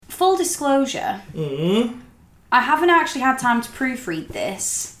disclosure, I haven't actually had time to proofread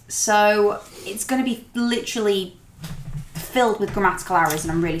this, so it's going to be literally filled with grammatical errors,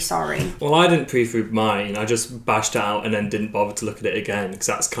 and I'm really sorry. Well, I didn't proofread mine. I just bashed it out and then didn't bother to look at it again, because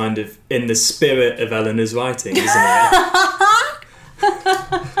that's kind of in the spirit of Eleanor's writing, isn't it?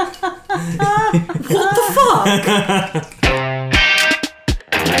 What the fuck?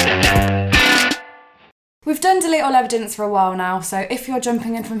 We've done Delete All Evidence for a while now, so if you're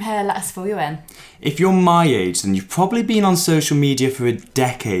jumping in from here, let us fill you in. If you're my age, then you've probably been on social media for a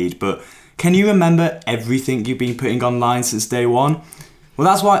decade, but can you remember everything you've been putting online since day one? Well,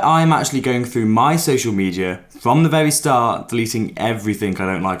 that's why I'm actually going through my social media from the very start, deleting everything I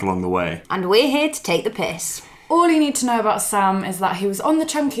don't like along the way. And we're here to take the piss. All you need to know about Sam is that he was on the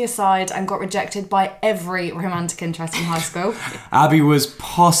chunkier side and got rejected by every romantic interest in high school. Abby was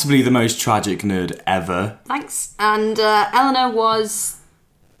possibly the most tragic nerd ever. Thanks. And Eleanor was...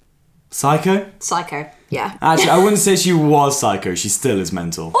 Psycho? Psycho, yeah. Actually, I wouldn't say she was psycho, she still is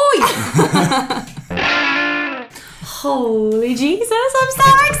mental. Oh, yeah. Holy Jesus, I'm so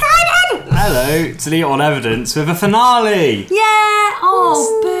excited! Hello, Delete All Evidence with a finale! Yeah!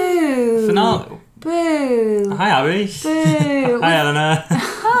 Oh, boo! Finale? Boo! Hi, Abby. Boo! Hi, Eleanor.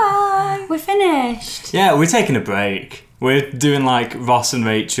 Hi! We're finished. Yeah, we're taking a break. We're doing like Ross and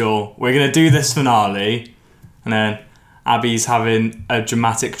Rachel. We're going to do this finale, and then Abby's having a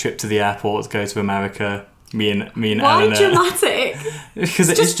dramatic trip to the airport to go to America. Me and Why Eleanor. dramatic? Because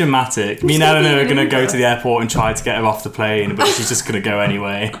it is dramatic. Me and Eleanor are going to go to the airport and try to get her off the plane, but she's just going to go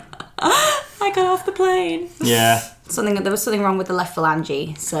anyway. I got off the plane. Yeah. There was something wrong with the left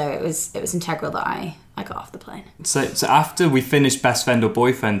phalange, so it was integral that I got off the plane. So after we finish Best Friend or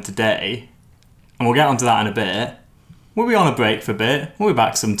Boyfriend today, and we'll get onto that in a bit, we'll be on a break for a bit. We'll be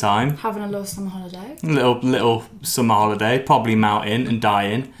back sometime. Having a little summer holiday. Little summer holiday, probably mountain and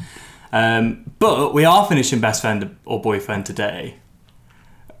dying. But we are finishing Best Friend or Boyfriend today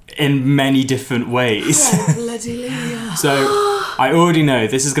in many different ways. Oh, bloody Leah. So I already know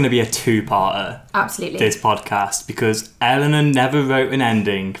this is going to be a two-parter. Absolutely. This podcast, because Eleanor never wrote an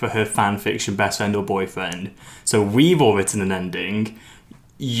ending for her fanfiction Best Friend or Boyfriend. So we've all written an ending.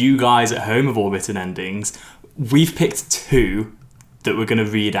 You guys at home have all written endings. We've picked two that we're going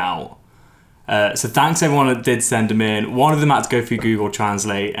to read out. So thanks everyone that did send them in. One of them had to go through Google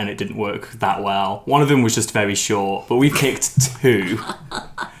Translate and it didn't work that well. One of them was just very short, but we picked two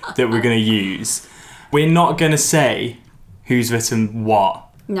that we're going to use. We're not going to say who's written what.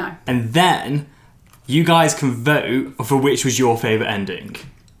 No. And then you guys can vote for which was your favourite ending.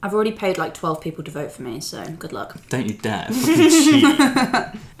 I've already paid like 12 people to vote for me, so good luck. Don't you dare. Fucking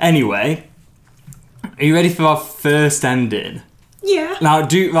cheat. Anyway, are you ready for our first ending? Yeah. Now,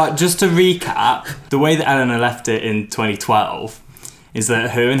 just to recap, the way that Eleanor left it in 2012 is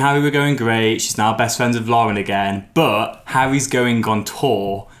that her and Harry were going great. She's now best friends with Lauren again, but Harry's going on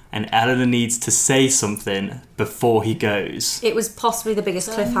tour and Eleanor needs to say something before he goes. It was possibly the biggest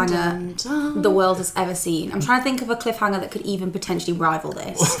cliffhanger the world has ever seen. I'm trying to think of a cliffhanger that could even potentially rival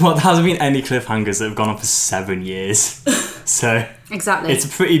this. Well, there hasn't been any cliffhangers that have gone on for 7 years. So Exactly. it's a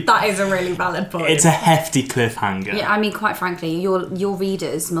pretty... That is a really valid point. It's a hefty cliffhanger. Yeah, I mean, quite frankly, your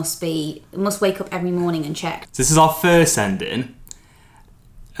readers must wake up every morning and check. So this is our first ending.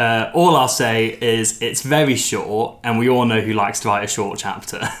 All I'll say is it's very short, and we all know who likes to write a short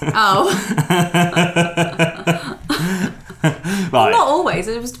chapter. Oh. Right. Not always.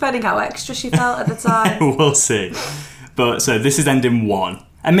 It was depending how extra she felt at the time. We'll see. But so this is ending 1.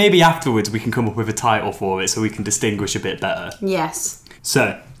 And maybe afterwards we can come up with a title for it so we can distinguish a bit better. Yes.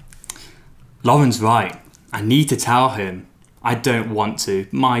 So, Lauren's right. I need to tell him. I don't want to.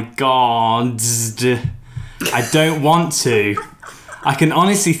 My God. I don't want to. I can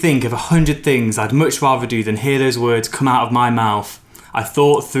honestly think of 100 things I'd much rather do than hear those words come out of my mouth. I've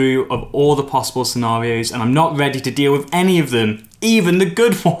thought through of all the possible scenarios and I'm not ready to deal with any of them, even the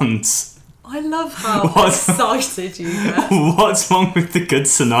good ones. I love how excited you get. What's wrong with the good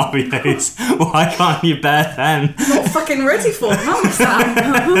scenarios? Why can't you bear them? Not fucking ready for them, am I,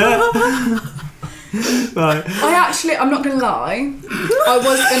 Sam? Right. I'm not going to lie, I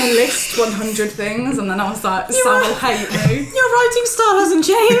was going to list 100 things and then I was like, Sam will hate me. Your writing style hasn't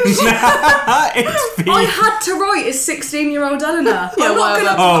changed. I had to write as 16-year-old Eleanor. Yeah, I'm not going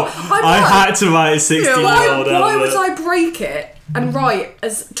to... I had to write a 16-year-old Eleanor. Why would I break it and write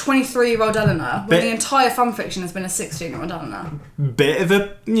as 23-year-old Eleanor when Bit- the entire fanfiction has been a 16-year-old Eleanor? Bit of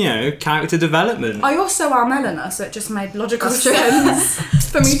a, character development. I also am Eleanor, so it just made logical sense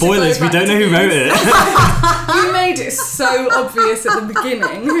for me Spoilers, to go we don't back know to who wrote this. it. You made it so obvious at the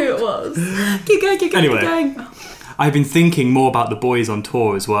beginning who it was. Keep going. Anyway. I've been thinking more about the boys on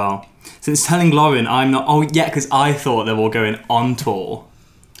tour as well. Since telling Lauren I'm not... Oh, yeah, because I thought they were going on tour.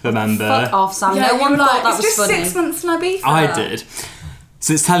 Remember? Fuck off, Sam. Yeah, no one thought that it's was just funny. 6 months and I beef I her. did.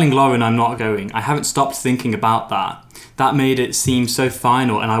 Since telling Lauren I'm not going, I haven't stopped thinking about that. That made it seem so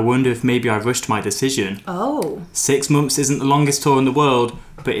final, and I wonder if maybe I rushed my decision. Oh. 6 months isn't the longest tour in the world,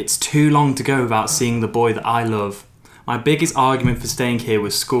 but it's too long to go without seeing the boy that I love. My biggest argument for staying here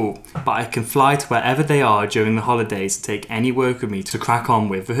was school, but I can fly to wherever they are during the holidays to take any work with me to crack on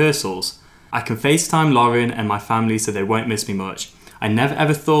with rehearsals. I can FaceTime Lauren and my family so they won't miss me much. I never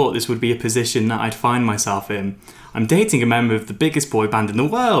ever thought this would be a position that I'd find myself in. I'm dating a member of the biggest boy band in the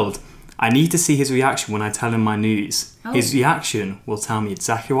world. I need to see his reaction when I tell him my news. Oh. His reaction will tell me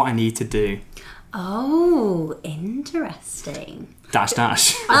exactly what I need to do. Oh, interesting. Dash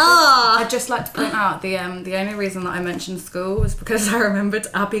dash. I'd just like to point out the only reason that I mentioned school was because I remembered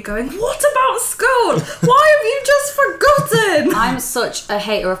Abby going, "What about school? Why have you just forgotten?" I'm such a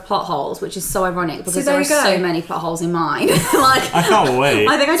hater of plot holes, which is so ironic because So there there are you go. so many plot holes in mine. Like, I can't wait.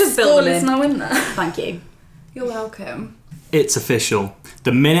 I think I just School built them is in. now in there. Thank you. You're welcome. It's official.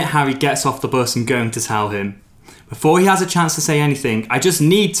 The minute Harry gets off the bus, I'm going to tell him. Before he has a chance to say anything, I just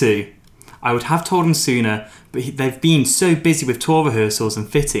need to. I would have told him sooner, but they've been so busy with tour rehearsals and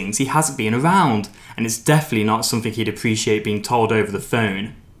fittings, he hasn't been around, and it's definitely not something he'd appreciate being told over the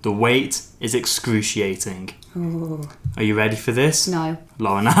phone. The wait is excruciating. Ooh. Are you ready for this? No.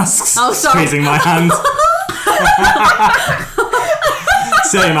 Lauren asks, Oh, sorry. squeezing my hand.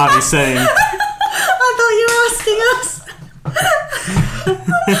 Same, Abby, same. I thought you were asking us.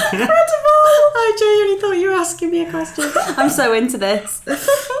 Incredible. I genuinely thought you were asking me a question. I'm so into this.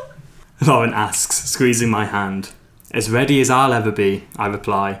 Lauren asks, squeezing my hand. As ready as I'll ever be, I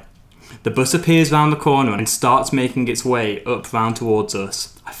reply. The bus appears round the corner and starts making its way up round towards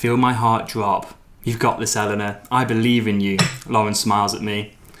us. I feel my heart drop. You've got this, Eleanor. I believe in you. Lauren smiles at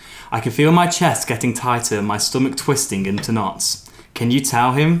me. I can feel my chest getting tighter and my stomach twisting into knots. Can you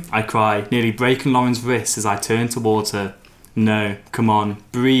tell him? I cry, nearly breaking Lauren's wrist as I turn towards her. No, come on,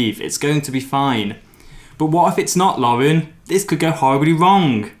 breathe. It's going to be fine. But what if it's not, Lauren? This could go horribly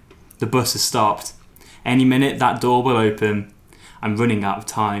wrong. The bus has stopped. Any minute that door will open. I'm running out of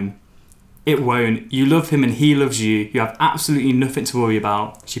time. It won't. You love him and he loves you. You have absolutely nothing to worry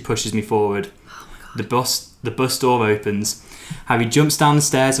about. She pushes me forward. The bus door opens. Harry jumps down the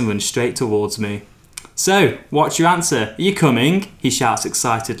stairs and runs straight towards me. So, what's your answer? Are you coming? He shouts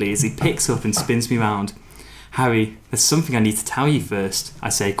excitedly as he picks up and spins me round. Harry, there's something I need to tell you first, I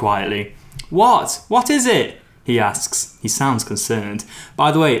say quietly. What? What is it? He asks. He sounds concerned.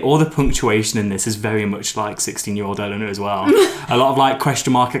 By the way, all the punctuation in this is very much like 16-year-old Eleanor as well. A lot of like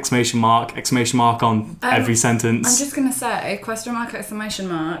question mark, exclamation mark on every sentence. I'm just gonna say question mark, exclamation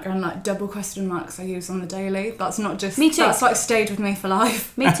mark, and like double question marks I use on the daily. That's not just Me too. That's like stayed with me for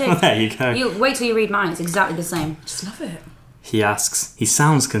life. Me too. There you go. You wait till you read mine. It's exactly the same. Just love it. He asks. He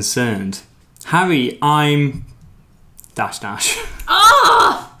sounds concerned. Harry, I'm... ...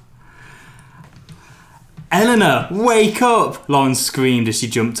 Ah! Eleanor, wake up! Lauren screamed as she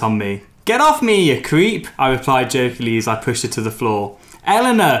jumped on me. Get off me, you creep! I replied jokingly as I pushed her to the floor.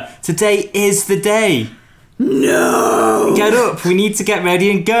 Eleanor, today is the day! No! Get up, we need to get ready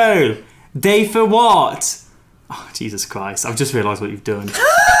and go! Day for what? Oh, Jesus Christ, I've just realised what you've done.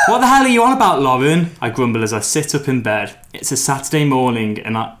 What the hell are you on about, Lauren? I grumble as I sit up in bed. It's a Saturday morning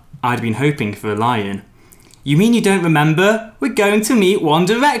and I'd been hoping for a lie-in. You mean you don't remember? We're going to meet One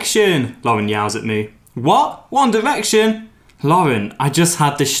Direction! Lauren yells at me. What? One Direction? Lauren, I just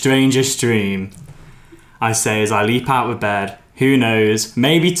had the strangest dream. I say as I leap out of bed. Who knows?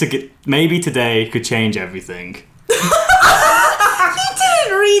 Maybe today could change everything. You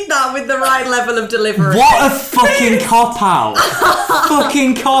didn't read that with the right level of delivery. What a fucking cop-out!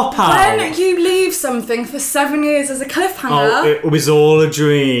 Fucking cop-out! When you leave something for 7 years as a cliffhanger, Oh, it was all a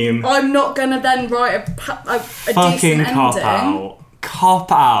dream. I'm not gonna then write a Fucking decent ending. cop-out.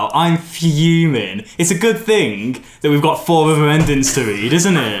 Cop-out. I'm fuming. It's a good thing that we've got 4 other endings to read,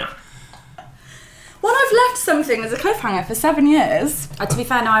 isn't it? When I've left something as a cliffhanger for 7 years. To be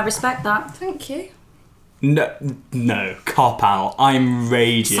fair, no, I respect that. Thank you. No, cop-out. I'm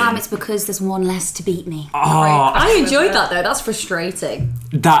raging. Sam, it's because there's one less to beat me. Oh, I enjoyed that though. That's frustrating.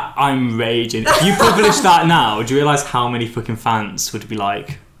 that I'm raging. If you publish that now, do you realise how many fucking fans would be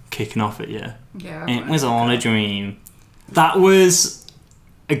like kicking off at you? Yeah. It was all a dream. That was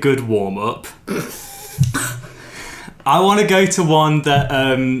a good warm-up. I want to go to one that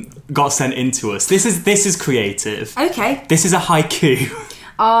got sent in to us. This is creative. Okay. This is a haiku.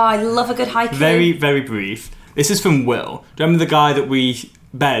 Oh, I love a good haiku. Very, very brief. This is from Will. Do you remember the guy that we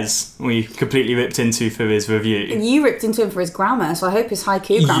Bez, we completely ripped into for his review. You ripped into him for his grammar, so I hope his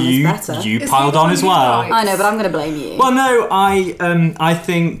haiku grammar is better. You Is piled he on as well. right? I know, but I'm going to blame you. Well, no, I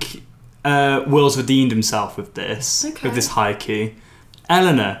think Will's redeemed himself with this, Okay. with this haiku.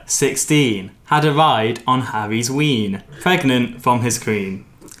 Eleanor, 16, had a ride on Harry's ween, pregnant from his queen.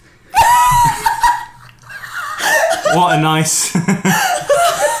 What a nice,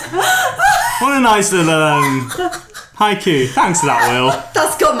 what a nice little haiku. Thanks for that, Will.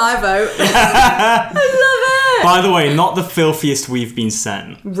 That's got my vote. By the way, not the filthiest we've been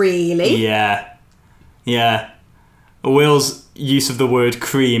sent. Really? Yeah. Will's use of the word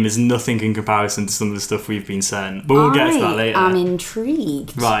cream is nothing in comparison to some of the stuff we've been sent. But we'll get to that later. I'm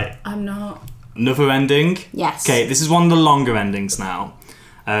intrigued. Right. I'm not. Another ending? Yes. Okay, this is one of the longer endings now.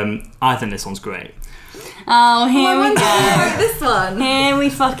 I think this one's great. Oh, here we I go. wrote this one. Here we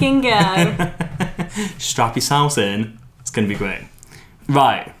fucking go. Strap yourselves in. It's going to be great.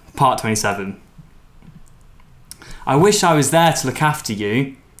 Right, part 27. I wish I was there to look after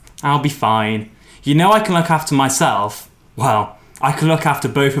you. I'll be fine. You know I can look after myself. Well, I can look after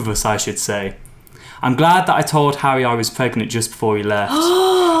both of us, I should say. I'm glad that I told Harry I was pregnant just before he left.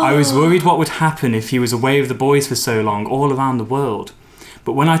 I was worried what would happen if he was away with the boys for so long, all around the world.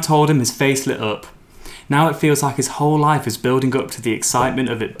 But when I told him, his face lit up. Now it feels like his whole life is building up to the excitement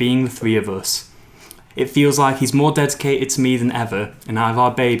of it being the three of us. It feels like he's more dedicated to me than ever, and I have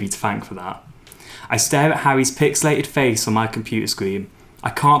our baby to thank for that. I stare at Harry's pixelated face on my computer screen. I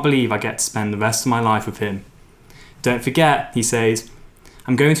can't believe I get to spend the rest of my life with him. Don't forget, he says,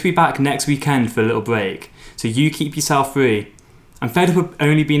 I'm going to be back next weekend for a little break, so you keep yourself free. I'm fed up of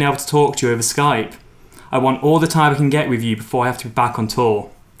only being able to talk to you over Skype. I want all the time I can get with you before I have to be back on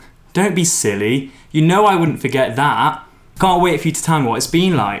tour. Don't be silly. You know I wouldn't forget that. Can't wait for you to tell me what it's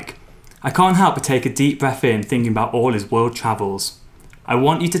been like. I can't help but take a deep breath in thinking about all his world travels. I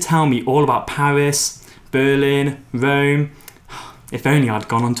want you to tell me all about Paris, Berlin, Rome. If only I'd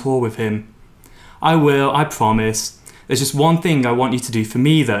gone on tour with him. I will, I promise. There's just one thing I want you to do for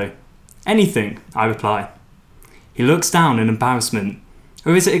me though. Anything, I reply. He looks down in embarrassment.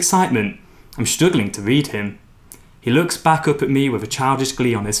 Or is it excitement? I'm struggling to read him. He looks back up at me with a childish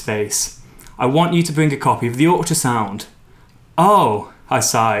glee on his face. I want you to bring a copy of the ultrasound. Oh, I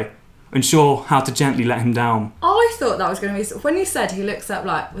sigh, unsure how to gently let him down. I thought that was going to be... When you said he looks up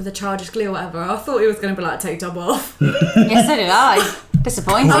like with a childish glee or whatever, I thought he was going to be like, take top off. Yes, so did I.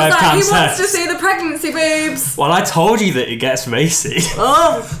 Disappointed. I was like, he Webcam wants to says. see the pregnancy boobs. Well, I told you that it gets racy.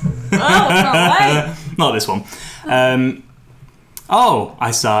 Oh, no way. Not this one. Oh,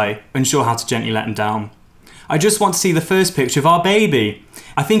 I sigh, unsure how to gently let him down. I just want to see the first picture of our baby.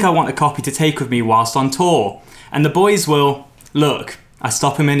 I think I want a copy to take with me whilst on tour. And the boys will... Look, I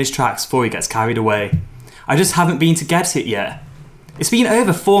stop him in his tracks before he gets carried away. I just haven't been to get it yet. It's been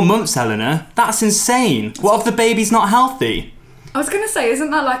over 4 months, Eleanor. That's insane. What if the baby's not healthy? I was going to say, isn't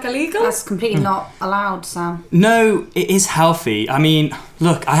that like illegal? That's completely not allowed, Sam. No, it is healthy. I mean,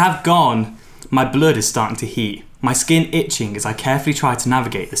 look, I have gone. My blood is starting to heat. My skin itching as I carefully try to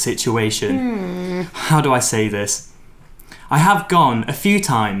navigate the situation. How do I say this? I have gone a few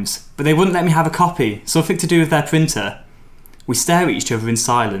times, but they wouldn't let me have a copy, something to do with their printer. We stare at each other in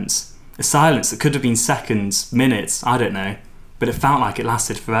silence. A silence that could have been seconds, minutes, I don't know. But it felt like it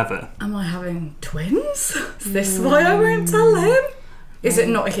lasted forever. Am I having twins? Is this why I won't tell him? Is it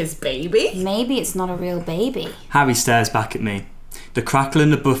not his baby? Maybe it's not a real baby. Harry stares back at me. The crackle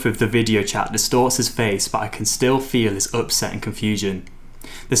and the buff of the video chat distorts his face, but I can still feel his upset and confusion.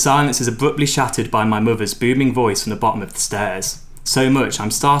 The silence is abruptly shattered by my mother's booming voice from the bottom of the stairs. So much I'm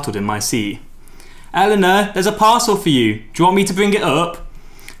startled in my seat. Eleanor, there's a parcel for you. Do you want me to bring it up?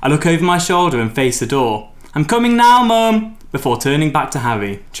 I look over my shoulder and face the door. I'm coming now, Mum, before turning back to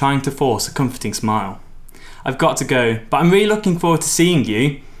Harry, trying to force a comforting smile. I've got to go, but I'm really looking forward to seeing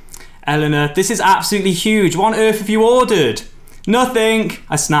you. Eleanor, this is absolutely huge. What on earth have you ordered? Nothing,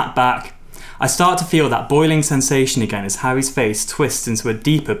 I snap back. I start to feel that boiling sensation again as Harry's face twists into a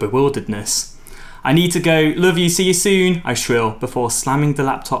deeper bewilderedness. I need to go. Love you, see you soon, I shrill before slamming the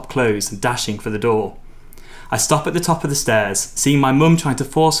laptop closed and dashing for the door. I stop at the top of the stairs, seeing my mum trying to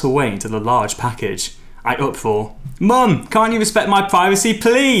force her way into the large package. I uproar. Mum, can't you respect my privacy,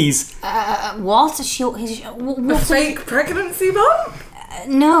 please? What? A fake pregnancy bump?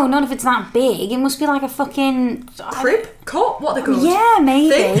 No, not if it's that big. It must be like a fucking... Crib? Cot? What are they called? Yeah,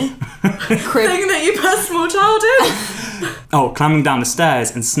 maybe. Crib. Thing that you put a small child in? Oh, climbing down the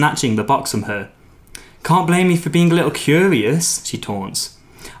stairs and snatching the box from her. Can't blame me for being a little curious, she taunts.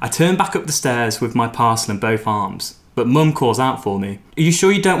 I turn back up the stairs with my parcel in both arms, but Mum calls out for me. Are you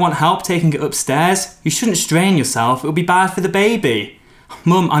sure you don't want help taking it upstairs? You shouldn't strain yourself, it'll be bad for the baby.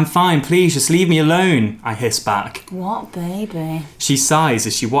 Mum, I'm fine, please, just leave me alone, I hiss back. What, baby? She sighs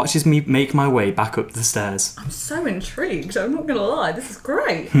as she watches me make my way back up the stairs. I'm so intrigued, I'm not gonna lie, this is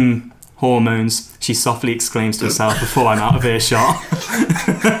great. Hormones, she softly exclaims to herself before I'm out of earshot.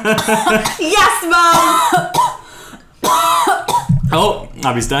 Yes, Mum! Oh,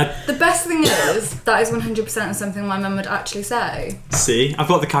 Abby's dead. The best thing is, that is 100% something my mum would actually say. See, I've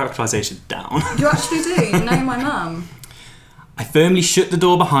got the characterisation down. You actually do, you know my mum. I firmly shut the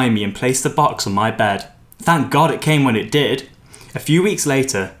door behind me and placed the box on my bed. Thank God it came when it did. A few weeks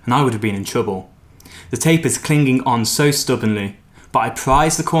later, and I would have been in trouble. The tape is clinging on so stubbornly, but I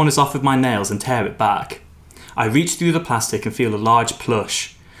prise the corners off with my nails and tear it back. I reach through the plastic and feel a large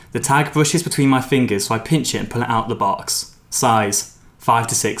plush. The tag brushes between my fingers, so I pinch it and pull it out the box. Size, 5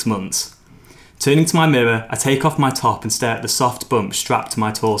 to 6 months. Turning to my mirror, I take off my top and stare at the soft bump strapped to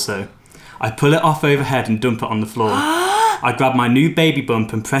my torso. I pull it off overhead and dump it on the floor. I grab my new baby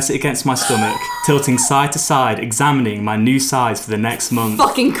bump and press it against my stomach, tilting side to side, examining my new size for the next month.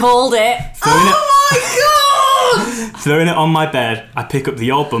 Fucking called it. Throwing it on my bed, I pick up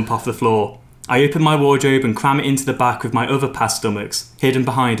the old bump off the floor. I open my wardrobe and cram it into the back with my other past stomachs, hidden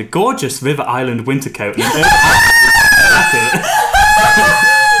behind a gorgeous River Island winter coat and an jacket.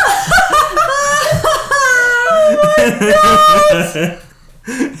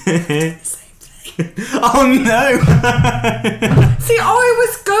 Oh no! See, I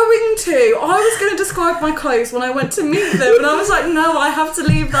was going to describe my clothes when I went to meet them, and I was like, no, I have to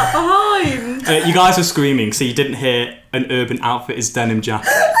leave that behind. You guys were screaming, so you didn't hear an Urban Outfitters denim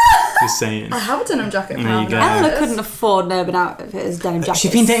jacket. Just saying. I have a denim jacket. There you go. Eleanor couldn't afford an Urban Outfitters denim jacket.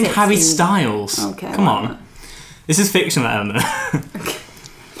 She's been dating at Harry 16. Styles. Okay, Come whatever. on. This is fictional, Eleanor.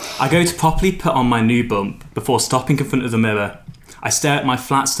 I go to properly put on my new bump before stopping in front of the mirror. I stare at my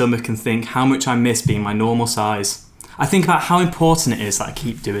flat stomach and think how much I miss being my normal size. I think about how important it is that I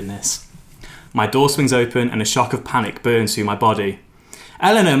keep doing this. My door swings open and a shock of panic burns through my body.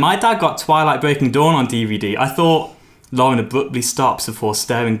 Eleanor, my dad got Twilight Breaking Dawn on DVD. I thought... Lauren abruptly stops before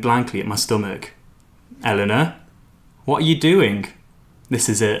staring blankly at my stomach. Eleanor? What are you doing? This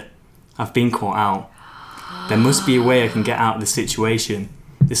is it. I've been caught out. There must be a way I can get out of this situation.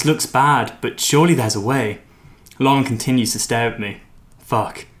 This looks bad, but surely there's a way. Lauren continues to stare at me.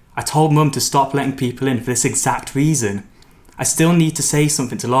 Fuck. I told Mum to stop letting people in for this exact reason. I still need to say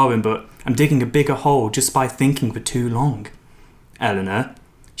something to Lauren, but I'm digging a bigger hole just by thinking for too long. Eleanor?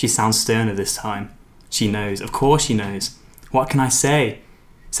 She sounds sterner this time. She knows. Of course she knows. What can I say?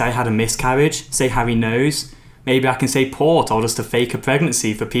 Say I had a miscarriage? Say Harry knows? Maybe I can say Paul told us to fake a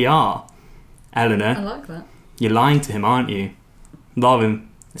pregnancy for PR. Eleanor? I like that. You're lying to him, aren't you? Lauren,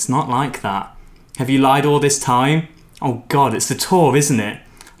 it's not like that. Have you lied all this time? Oh God, it's the tour, isn't it?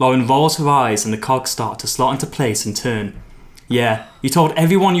 Lauren rolls her eyes and the cogs start to slot into place and turn. Yeah, you told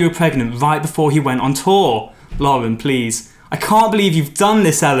everyone you were pregnant right before he went on tour. Lauren, please. I can't believe you've done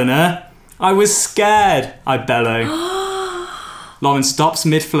this, Eleanor. I was scared, I bellow. Lauren stops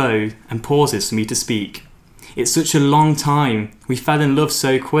mid-flow and pauses for me to speak. It's such a long time. We fell in love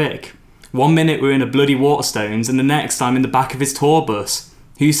so quick. 1 minute we're in a bloody Waterstones and the next I'm in the back of his tour bus.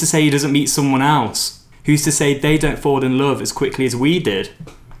 Who's to say he doesn't meet someone else? Who's to say they don't fall in love as quickly as we did?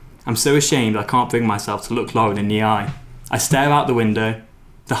 I'm so ashamed I can't bring myself to look Lauren in the eye. I stare out the window,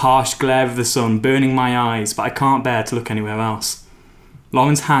 the harsh glare of the sun burning my eyes, but I can't bear to look anywhere else.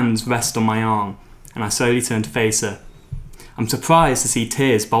 Lauren's hands rest on my arm, and I slowly turn to face her. I'm surprised to see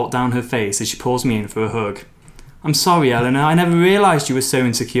tears bolt down her face as she pulls me in for a hug. I'm sorry, Eleanor, I never realised you were so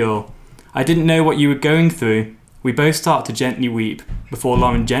insecure. I didn't know what you were going through. We both start to gently weep, before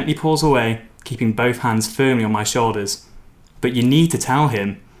Lauren gently pulls away, keeping both hands firmly on my shoulders. But you need to tell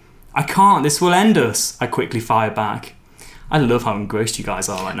him. I can't, this will end us, I quickly fire back. I love how engrossed you guys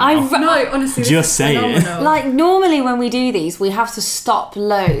are right now. No, honestly, Just say it. Like, normally when we do these, we have to stop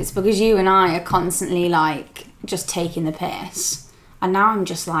loads because you and I are constantly, like, just taking the piss. And now I'm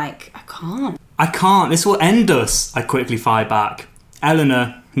just like, I can't. I can't, this will end us, I quickly fire back.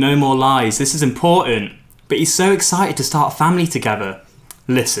 Eleanor, no more lies, this is important. But he's so excited to start a family together.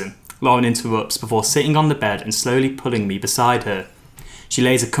 Listen, Lauren interrupts before sitting on the bed and slowly pulling me beside her. She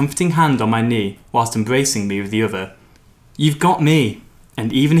lays a comforting hand on my knee whilst embracing me with the other. You've got me,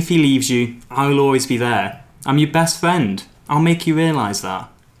 and even if he leaves you, I'll always be there. I'm your best friend. I'll make you realise that.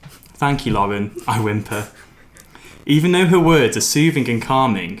 Thank you, Lauren, I whimper. Even though her words are soothing and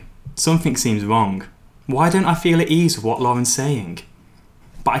calming, something seems wrong. Why don't I feel at ease with what Lauren's saying?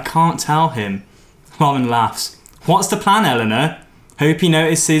 But I can't tell him. Lauren laughs. What's the plan, Eleanor? Hope he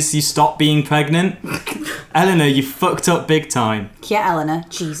notices you stopped being pregnant? Eleanor, you fucked up big time. Yeah, Eleanor.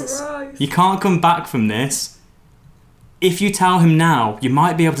 Jesus. You can't come back from this. If you tell him now, you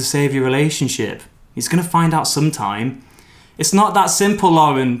might be able to save your relationship. He's going to find out sometime. It's not that simple,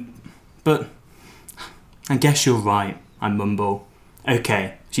 Lauren. But I guess you're right, I mumble.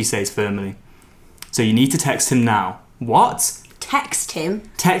 Okay, she says firmly. So you need to text him now. What? Text him?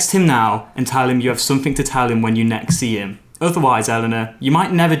 Text him now and tell him you have something to tell him when you next see him. Otherwise, Eleanor, you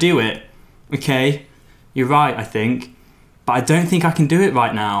might never do it. Okay? You're right, I think. But I don't think I can do it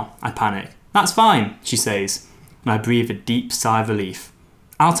right now, I panic. That's fine, she says, and I breathe a deep sigh of relief.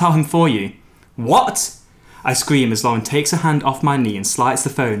 I'll tell him for you. What? I scream as Lauren takes her hand off my knee and slides the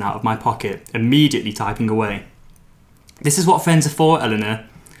phone out of my pocket, immediately typing away. This is what friends are for, Eleanor.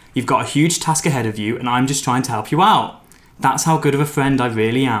 You've got a huge task ahead of you and I'm just trying to help you out. That's how good of a friend I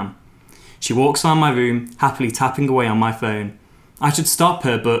really am. She walks around my room, happily tapping away on my phone. I should stop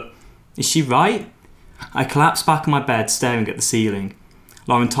her, but is she right? I collapse back on my bed, staring at the ceiling.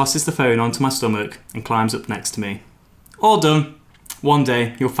 Lauren tosses the phone onto my stomach and climbs up next to me. All done. One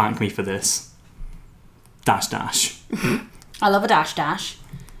day you'll thank me for this. I love a dash dash.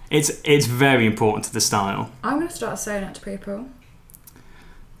 It's very important to the style. I'm going to start saying it to people.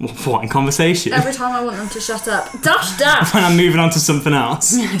 What, in conversation? Every time I want them to shut up. Dash dash! When I'm moving on to something else.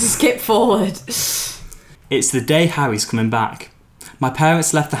 Skip forward. It's the day Harry's coming back. My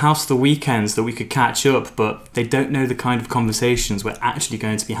parents left the house for the weekend so that we could catch up, but they don't know the kind of conversations we're actually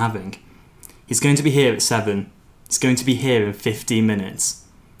going to be having. He's going to be here at 7. He's going to be here in 15 minutes.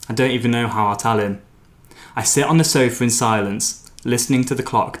 I don't even know how I'll tell him. I sit on the sofa in silence, listening to the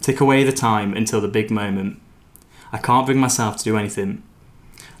clock tick away the time until the big moment. I can't bring myself to do anything.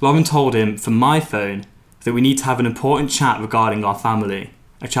 Lauren told him, from my phone, that we need to have an important chat regarding our family,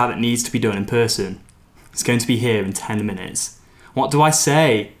 a chat that needs to be done in person. He's going to be here in 10 minutes. What do I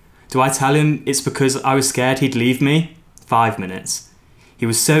say? Do I tell him it's because I was scared he'd leave me? 5 minutes. He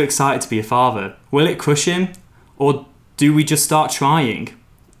was so excited to be a father. Will it crush him? Or do we just start trying?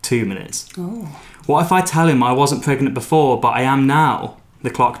 2 minutes. Oh. What if I tell him I wasn't pregnant before, but I am now? The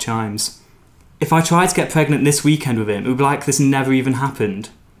clock chimes. If I tried to get pregnant this weekend with him, it would be like this never even happened.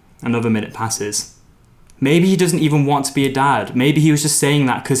 Another minute passes. Maybe he doesn't even want to be a dad. Maybe he was just saying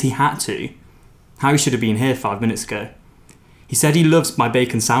that because he had to. Harry should have been here 5 minutes ago. He said he loves my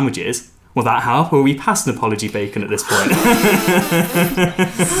bacon sandwiches. Will that help, or are we past an apology bacon at this point?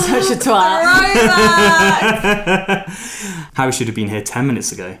 Such a twat. Harry should have been here 10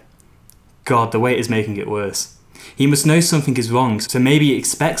 minutes ago. God, the wait is making it worse. He must know something is wrong, so maybe he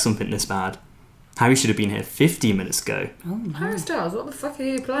expects something this bad. Harry should have been here 15 minutes ago. Oh, no. Harry Styles, what the fuck are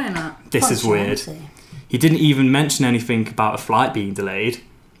you playing at? This is weird. He didn't even mention anything about a flight being delayed.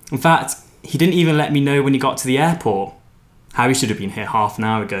 In fact, he didn't even let me know when he got to the airport. Harry should have been here half an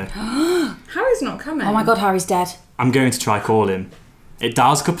hour ago. Harry's not coming. Oh my god, Harry's dead. I'm going to try call him. It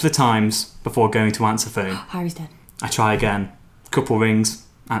dials a couple of times before going to answer phone. Harry's dead. I try again. Couple rings,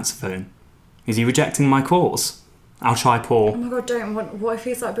 answer phone. Is he rejecting my calls? I'll try Oh Paul. my god, don't. What if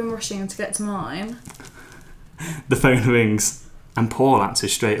he's like been rushing to get to mine? The phone rings, and Paul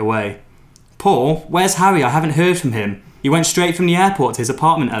answers straight away. Paul, where's Harry? I haven't heard from him. He went straight from the airport to his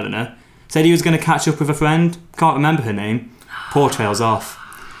apartment, Eleanor. Said he was going to catch up with a friend. Can't remember her name. Paul trails off.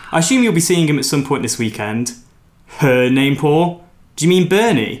 I assume you'll be seeing him at some point this weekend. Her name, Paul? Do you mean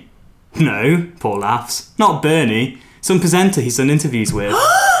Bernie? No, Paul laughs. Not Bernie. Some presenter he's done interviews with.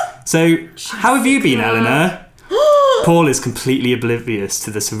 So, how have you been, Eleanor? Paul is completely oblivious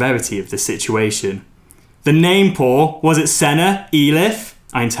to the severity of the situation. The name, Paul, was it Senna? Elif?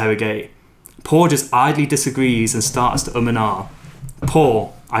 I interrogate. Paul just idly disagrees and starts to and ah.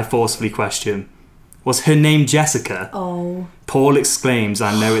 Paul, I forcefully question. Was her name Jessica? Oh. Paul exclaims,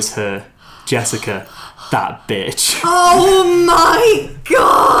 I know it's her. Jessica. That bitch. Oh my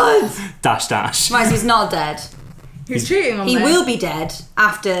god! Dash dash. Right, he's not dead. Who's cheating on He me? will be dead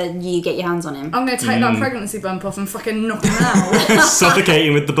after you get your hands on him. I'm going to take that pregnancy bump off and fucking knock him out.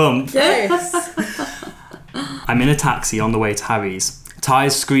 Suffocating with the bump. Yes. I'm in a taxi on the way to Harry's.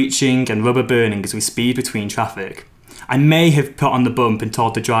 Tyres screeching and rubber burning as we speed between traffic. I may have put on the bump and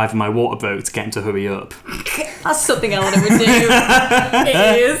told the driver my water broke to get him to hurry up. That's something Eleanor would do.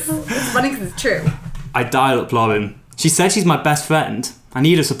 It is. It's funny because it's true. I dial up Lauren. She said she's my best friend. I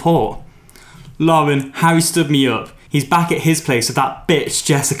need her support. Lauren, Harry stood me up. He's back at his place with that bitch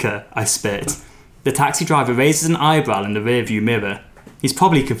Jessica, I spit. The taxi driver raises an eyebrow in the rearview mirror. He's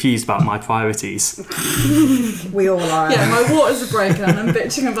probably confused about my priorities. We all are. Yeah, my waters are breaking and I'm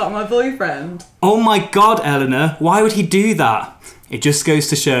bitching about my boyfriend. Oh my god, Eleanor, why would he do that? It just goes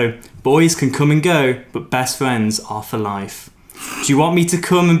to show, boys can come and go, but best friends are for life. Do you want me to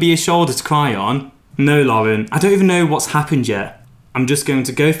come and be a shoulder to cry on? No, Lauren, I don't even know what's happened yet. I'm just going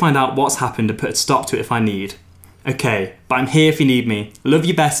to go find out what's happened and put a stop to it if I need. Okay, but I'm here if you need me. Love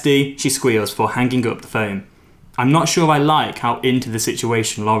you, bestie, she squeals before hanging up the phone. I'm not sure I like how into the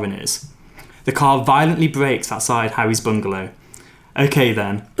situation Lauren is. The car violently brakes outside Harry's bungalow. Okay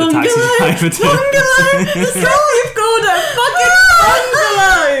then, the taxi driver turns... Bungalow! This girl, you've called a fucking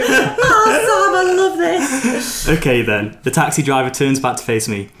bungalow! Oh, Sam, I love this. Okay then, the taxi driver turns back to face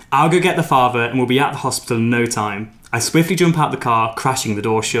me. I'll go get the father and we'll be at the hospital in no time. I swiftly jump out the car, crashing the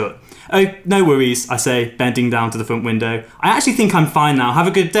door shut. Oh, no worries, I say, bending down to the front window. I actually think I'm fine now, have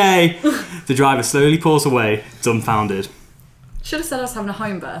a good day. The driver slowly pulls away, dumbfounded. Should have said I was having a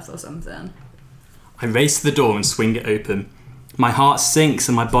home birth or something. I race to the door and swing it open. My heart sinks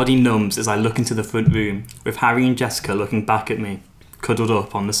and my body numbs as I look into the front room, with Harry and Jessica looking back at me, cuddled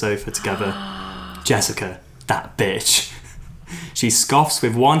up on the sofa together. Jessica, that bitch. She scoffs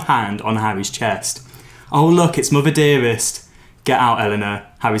with one hand on Harry's chest. Oh look, it's Mother Dearest. Get out, Eleanor.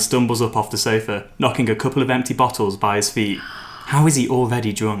 Harry stumbles up off the sofa, knocking a couple of empty bottles by his feet. How is he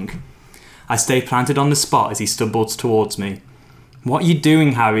already drunk? I stay planted on the spot as he stumbles towards me. What are you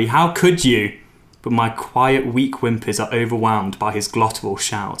doing, Harry? How could you? But my quiet, weak whimpers are overwhelmed by his glottal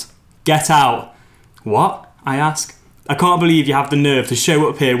shout. Get out! What? I ask. I can't believe you have the nerve to show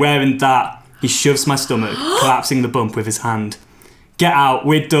up here wearing that. He shoves my stomach, collapsing the bump with his hand. Get out,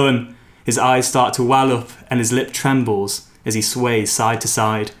 we're done. His eyes start to well up and his lip trembles as he sways side to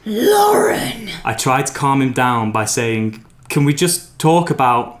side. Lauren! I try to calm him down by saying, can we just talk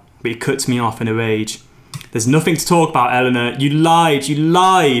about... But he cuts me off in a rage. There's nothing to talk about, Eleanor. You lied, you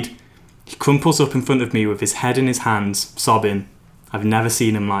lied. He crumples up in front of me with his head in his hands, sobbing. I've never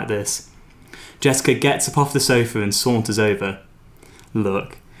seen him like this. Jessica gets up off the sofa and saunters over.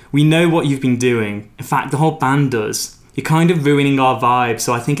 Look, we know what you've been doing. In fact, the whole band does. You're kind of ruining our vibe,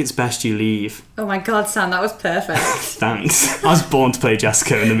 so I think it's best you leave. Oh my god, Sam, that was perfect. Thanks. I was born to play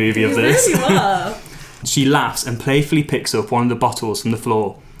Jessica in the movie of this. You really were. She laughs and playfully picks up one of the bottles from the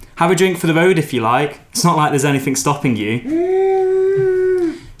floor. Have a drink for the road if you like. It's not like there's anything stopping you.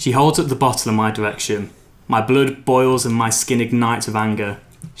 She holds up the bottle in my direction. My blood boils and my skin ignites with anger.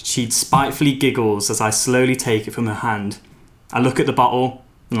 She spitefully giggles as I slowly take it from her hand. I look at the bottle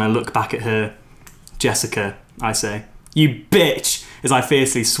and I look back at her. Jessica, I say. You bitch! As I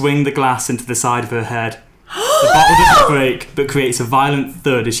fiercely swing the glass into the side of her head. The bottle doesn't break, but creates a violent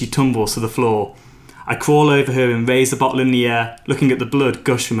thud as she tumbles to the floor. I crawl over her and raise the bottle in the air, looking at the blood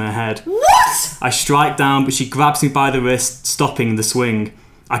gush from her head. What? I strike down, but she grabs me by the wrist, stopping the swing.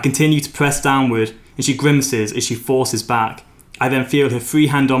 I continue to press downward, and she grimaces as she forces back. I then feel her free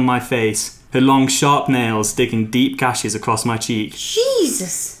hand on my face, her long, sharp nails digging deep gashes across my cheek.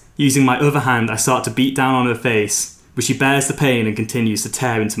 Jesus. Using my other hand, I start to beat down on her face, but she bears the pain and continues to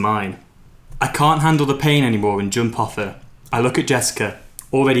tear into mine. I can't handle the pain anymore and jump off her. I look at Jessica,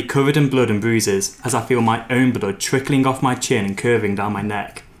 already covered in blood and bruises, as I feel my own blood trickling off my chin and curving down my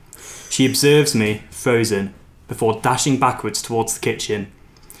neck. She observes me, frozen, before dashing backwards towards the kitchen.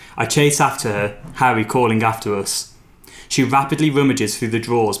 I chase after her, Harry calling after us. She rapidly rummages through the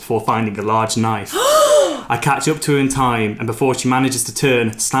drawers before finding a large knife. I catch up to her in time, and before she manages to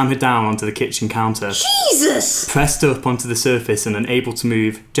turn, slam her down onto the kitchen counter. Jesus! Pressed up onto the surface and unable to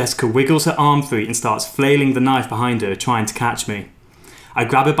move, Jessica wiggles her arm free and starts flailing the knife behind her, trying to catch me. I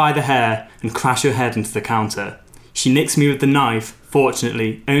grab her by the hair and crash her head into the counter. She nicks me with the knife,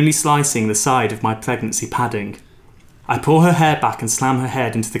 fortunately only slicing the side of my pregnancy padding. I pull her hair back and slam her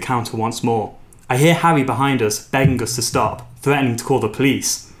head into the counter once more. I hear Harry behind us begging us to stop, threatening to call the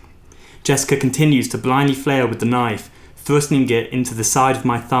police. Jessica continues to blindly flail with the knife, thrusting it into the side of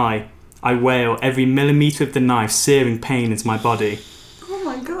my thigh. I wail, every millimetre of the knife searing pain into my body. Oh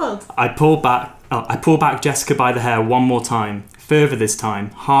my god. I pull back Jessica by the hair one more time, further this time,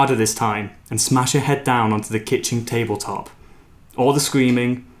 harder this time, and smash her head down onto the kitchen tabletop. All the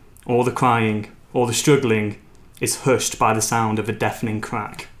screaming, all the crying, all the struggling is hushed by the sound of a deafening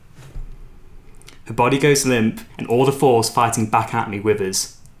crack. Her body goes limp, and all the force fighting back at me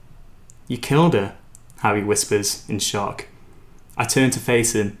withers. You killed her, Harry whispers, in shock. I turn to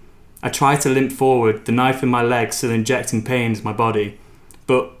face him. I try to limp forward, the knife in my leg still injecting pain into my body.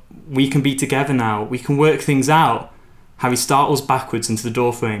 But we can be together now. We can work things out. Harry startles backwards into the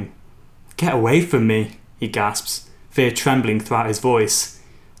doorframe. Get away from me, he gasps, fear trembling throughout his voice.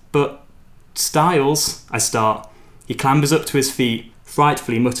 But Styles, I start. He clambers up to his feet,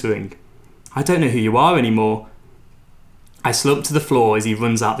 frightfully muttering. I don't know who you are anymore. I slump to the floor as he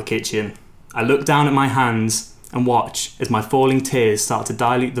runs out the kitchen. I look down at my hands and watch as my falling tears start to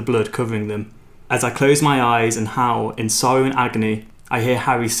dilute the blood covering them. As I close my eyes and howl in sorrow and agony, I hear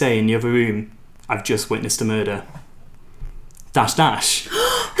Harry say in the other room, I've just witnessed a murder. Dash dash.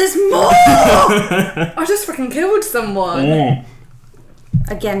 The There's more! I just fucking killed someone.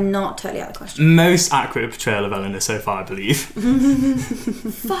 Again, not totally out of the question. Most accurate portrayal of Eleanor so far, I believe.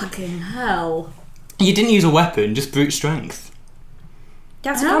 Fucking hell. You didn't use a weapon, just brute strength.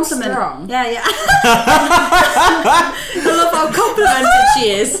 That's a I'm compliment. strong. Yeah. I love how complimented she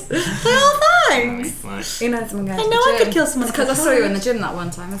is. Well, thanks. Right. You know, someone going I to know the I gym. could kill someone It's because I with a saw you in the sword. gym that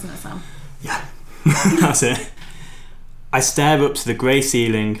one time, isn't it, Sam? Yeah. That's it. I stare up to the grey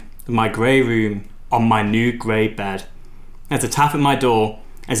ceiling of my grey room on my new grey bed. There's a tap at my door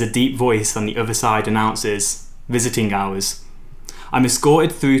as a deep voice on the other side announces visiting hours. I'm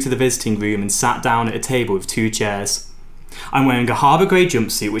escorted through to the visiting room and sat down at a table with 2 chairs. I'm wearing a harbour grey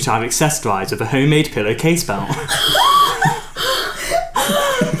jumpsuit which I've accessorised with a homemade pillowcase belt.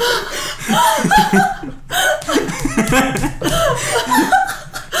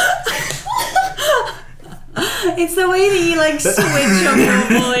 It's the way that you like switch on your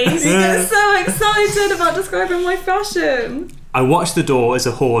voice. You get so excited about describing my fashion. I watch the door as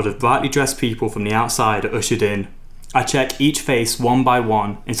a horde of brightly dressed people from the outside are ushered in. I check each face one by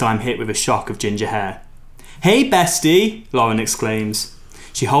one until I'm hit with a shock of ginger hair. "Hey bestie!" Lauren exclaims.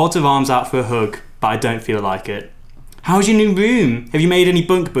 She holds her arms out for a hug, but I don't feel like it. "How's your new room? Have you made any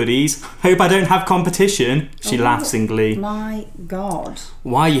bunk buddies? Hope I don't have competition." She laughs in glee. My God.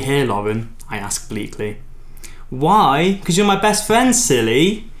 "Why are you here, Lauren?" I ask bleakly. "Why? Because you're my best friend,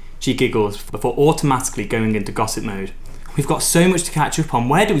 silly." She giggles before automatically going into gossip mode. "We've got so much to catch up on.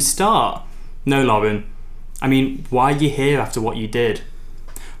 Where do we start?" "No, Lauren. I mean, why are you here after what you did?"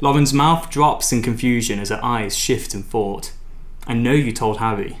 Lauren's mouth drops in confusion as her eyes shift in thought. "I know you told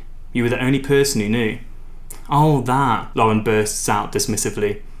Harry. You were the only person who knew." "Oh, that," Lauren bursts out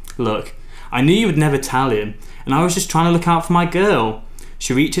dismissively. "Look, I knew you would never tell him, and I was just trying to look out for my girl."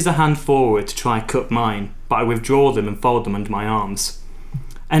 She reaches a hand forward to try and cup mine, but I withdraw them and fold them under my arms.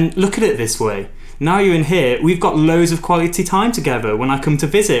 "And look at it this way. Now you're in here, we've got loads of quality time together when I come to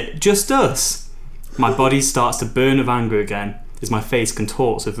visit. Just us." My body starts to burn with anger again as my face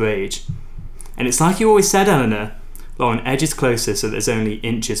contorts with rage. "And it's like you always said, Eleanor." Lauren edges closer so there's only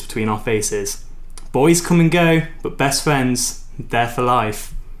inches between our faces. "Boys come and go, but best friends, they're for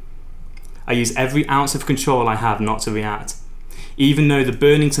life." I use every ounce of control I have not to react. Even though the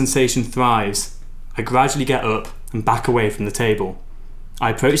burning sensation thrives, I gradually get up and back away from the table. I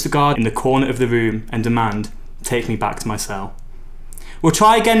approach the guard in the corner of the room and demand, "Take me back to my cell." "We'll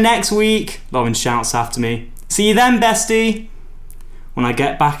try again next week," Lauren shouts after me. "See you then, bestie." When I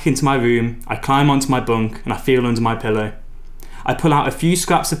get back into my room, I climb onto my bunk and I feel under my pillow. I pull out a few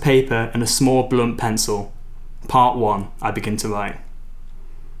scraps of paper and a small blunt pencil. Part 1, I begin to write.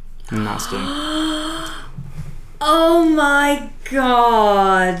 And that's done. Oh my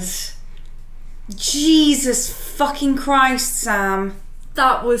God. Jesus fucking Christ, Sam.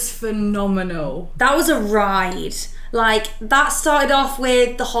 That was phenomenal. That was a ride. Like, that started off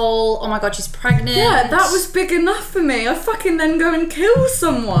with the whole, oh my God, she's pregnant. Yeah, that was big enough for me. I fucking then go and kill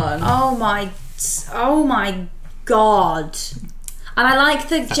someone. Oh my God. And I like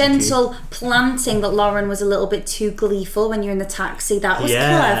the gentle planting that Lauren was a little bit too gleeful when you're in the taxi. That was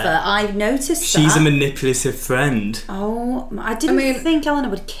clever. I've noticed She's that. a manipulative friend. Oh, I didn't think Eleanor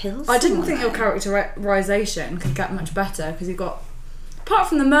would kill someone. I didn't think your characterisation could get much better because you got, apart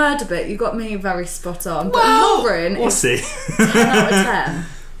from the murder bit, you got me very spot on. But Lauren We'll is see. 10 out of 10.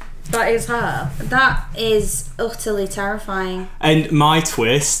 That is her. That is utterly terrifying. And my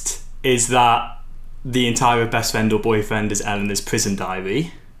twist is that the entire best friend or boyfriend is Eleanor's prison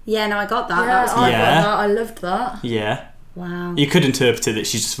diary. Yeah, no, I got that. Yeah, That was I Yeah. got that. I loved that. Yeah. wow. You could interpret it that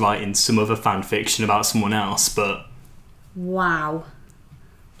she's just writing some other fan fiction about someone else, but Wow.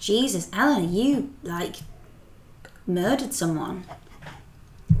 Jesus, Eleanor, you, like, murdered someone.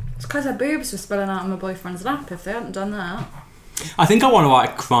 It's because her boobs were spilling out on my boyfriend's lap if they hadn't done that. I think I want to write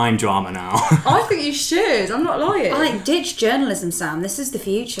a crime drama now. I think you should. I'm not lying. Like, ditch journalism, Sam. This is the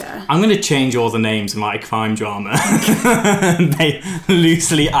future. I'm going to change all the names and write a crime drama. They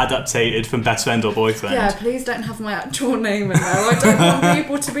loosely adapted from best friend or boyfriend. Yeah, please don't have my actual name in there. I don't want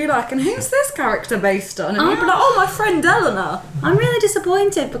people to be like, and who's this character based on? And you'd be like, oh, my friend Eleanor. I'm really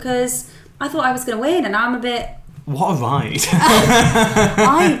disappointed because I thought I was going to win and I'm a bit... What a ride.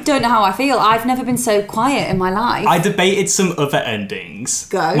 I don't know how I feel. I've never been so quiet in my life. I debated some other endings.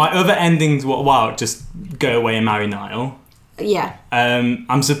 Go. My other endings were, wow, just go away and marry Niall. Yeah.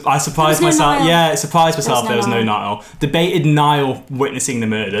 I surprised There was no myself. Niall. Yeah, surprised myself there was no Niall. Niall. Debated Niall witnessing the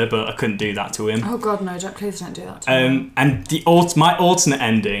murder, but I couldn't do that to him. Oh, God, no, Jack, please don't do that to me. And my alternate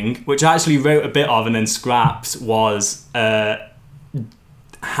ending, which I actually wrote a bit of and then scrapped, was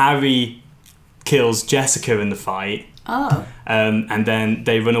Harry kills Jessica in the fight, Oh. And then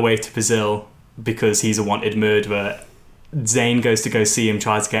they run away to Brazil because he's a wanted murderer. Zane goes to go see him,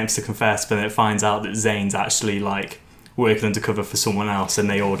 tries to get him to confess, but then it finds out that Zane's actually like working undercover for someone else, and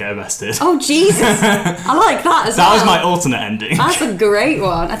they all get arrested. Oh Jesus! I like that as well. That was my alternate ending. That's a great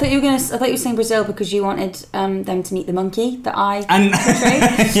one. I thought you were saying Brazil because you wanted them to meet the monkey that I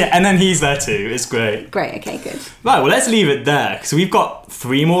portrayed. Yeah, and then he's there too. It's great. Great. Okay, good. Right, well, let's leave it there because we've got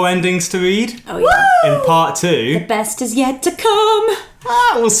 3 more endings to read. Oh yeah. In part 2. The best is yet to come.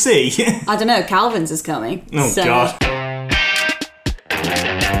 We'll see. I don't know. Calvin's is coming. Oh God.